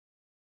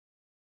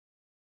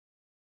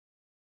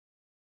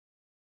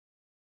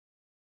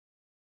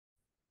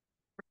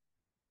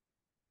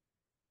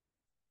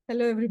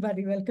Hello,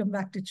 everybody. Welcome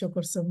back to Choe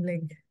Khor Sum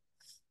Ling.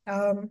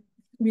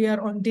 We are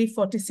on day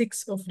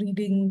 46 of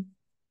reading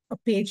a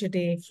page a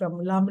day from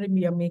LAMRIM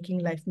Year,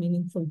 Making Life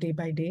Meaningful Day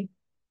by Day.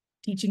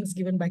 Teachings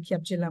given by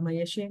LAMA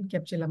YESHE and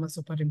LAMA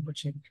ZOPA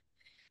RINPOCHE.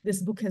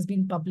 This book has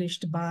been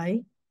published by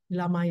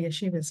LAMA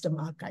YESHE Wisdom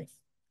Archive.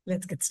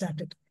 Let's get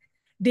started.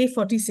 Day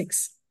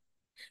 46.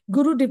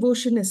 Guru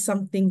devotion is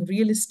something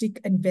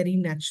realistic and very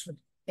natural.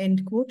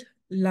 End quote,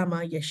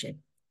 LAMA YESHE.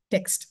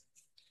 Text.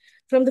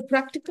 From the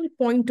practical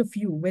point of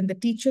view, when the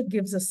teacher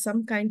gives us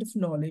some kind of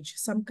knowledge,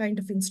 some kind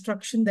of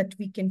instruction that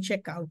we can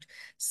check out,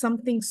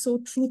 something so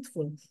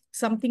truthful,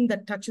 something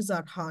that touches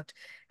our heart,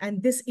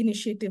 and this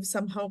initiative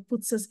somehow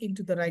puts us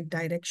into the right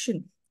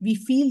direction, we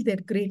feel their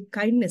great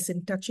kindness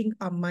in touching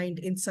our mind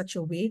in such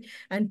a way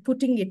and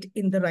putting it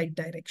in the right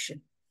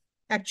direction.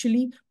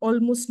 Actually,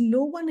 almost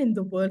no one in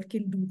the world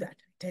can do that,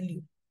 I tell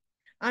you.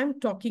 I'm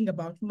talking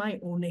about my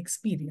own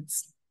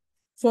experience.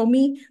 For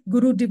me,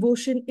 Guru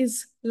devotion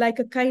is like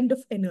a kind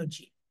of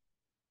energy.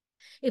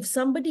 If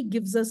somebody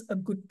gives us a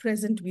good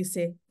present, we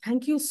say,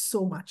 thank you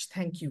so much,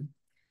 thank you.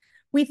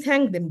 We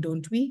thank them,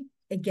 don't we?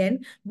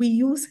 Again, we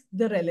use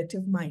the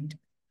relative mind.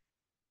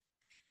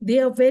 They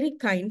are very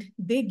kind,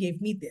 they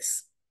gave me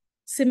this.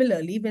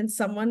 Similarly, when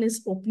someone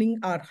is opening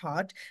our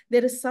heart,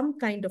 there is some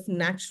kind of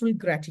natural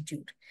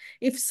gratitude.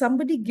 If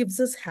somebody gives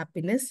us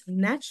happiness,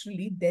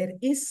 naturally, there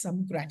is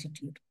some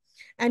gratitude.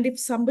 And if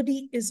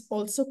somebody is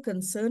also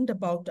concerned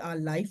about our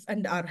life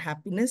and our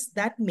happiness,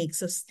 that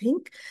makes us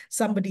think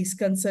somebody is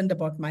concerned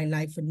about my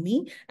life and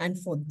me.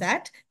 And for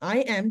that, I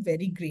am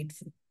very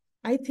grateful.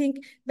 I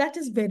think that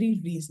is very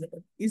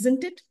reasonable,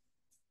 isn't it?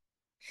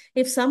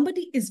 If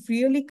somebody is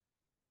really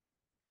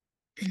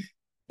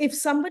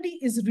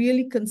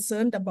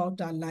concerned about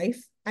our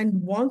life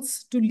and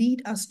wants to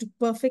lead us to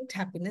perfect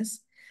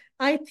happiness,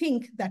 I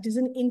think that is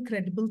an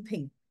incredible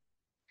thing.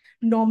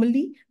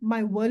 Normally,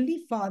 my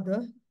worldly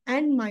father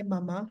and my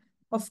mama,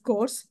 of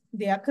course,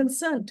 they are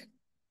concerned.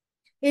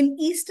 In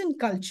Eastern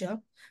culture,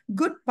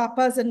 good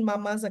papas and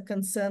mamas are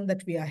concerned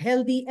that we are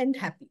healthy and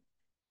happy.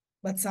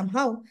 But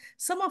somehow,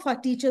 some of our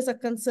teachers are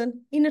concerned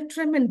in a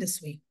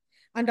tremendous way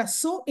and are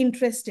so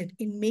interested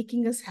in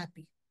making us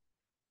happy.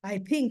 I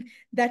think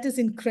that is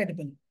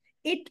incredible.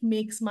 It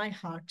makes my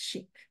heart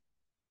shake.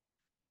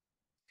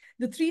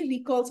 The three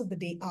recalls of the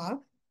day are: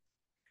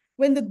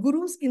 when the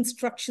Guru's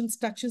instructions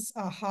touches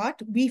our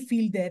heart, we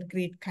feel their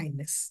great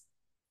kindness.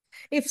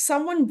 If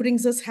someone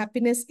brings us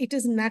happiness, it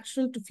is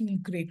natural to feel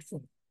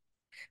grateful.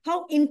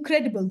 How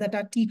incredible that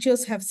our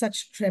teachers have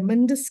such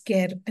tremendous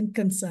care and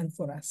concern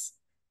for us.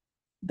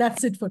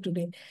 That's it for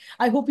today.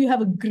 I hope you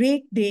have a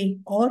great day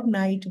or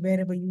night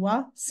wherever you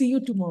are. See you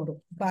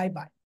tomorrow.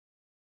 Bye-bye.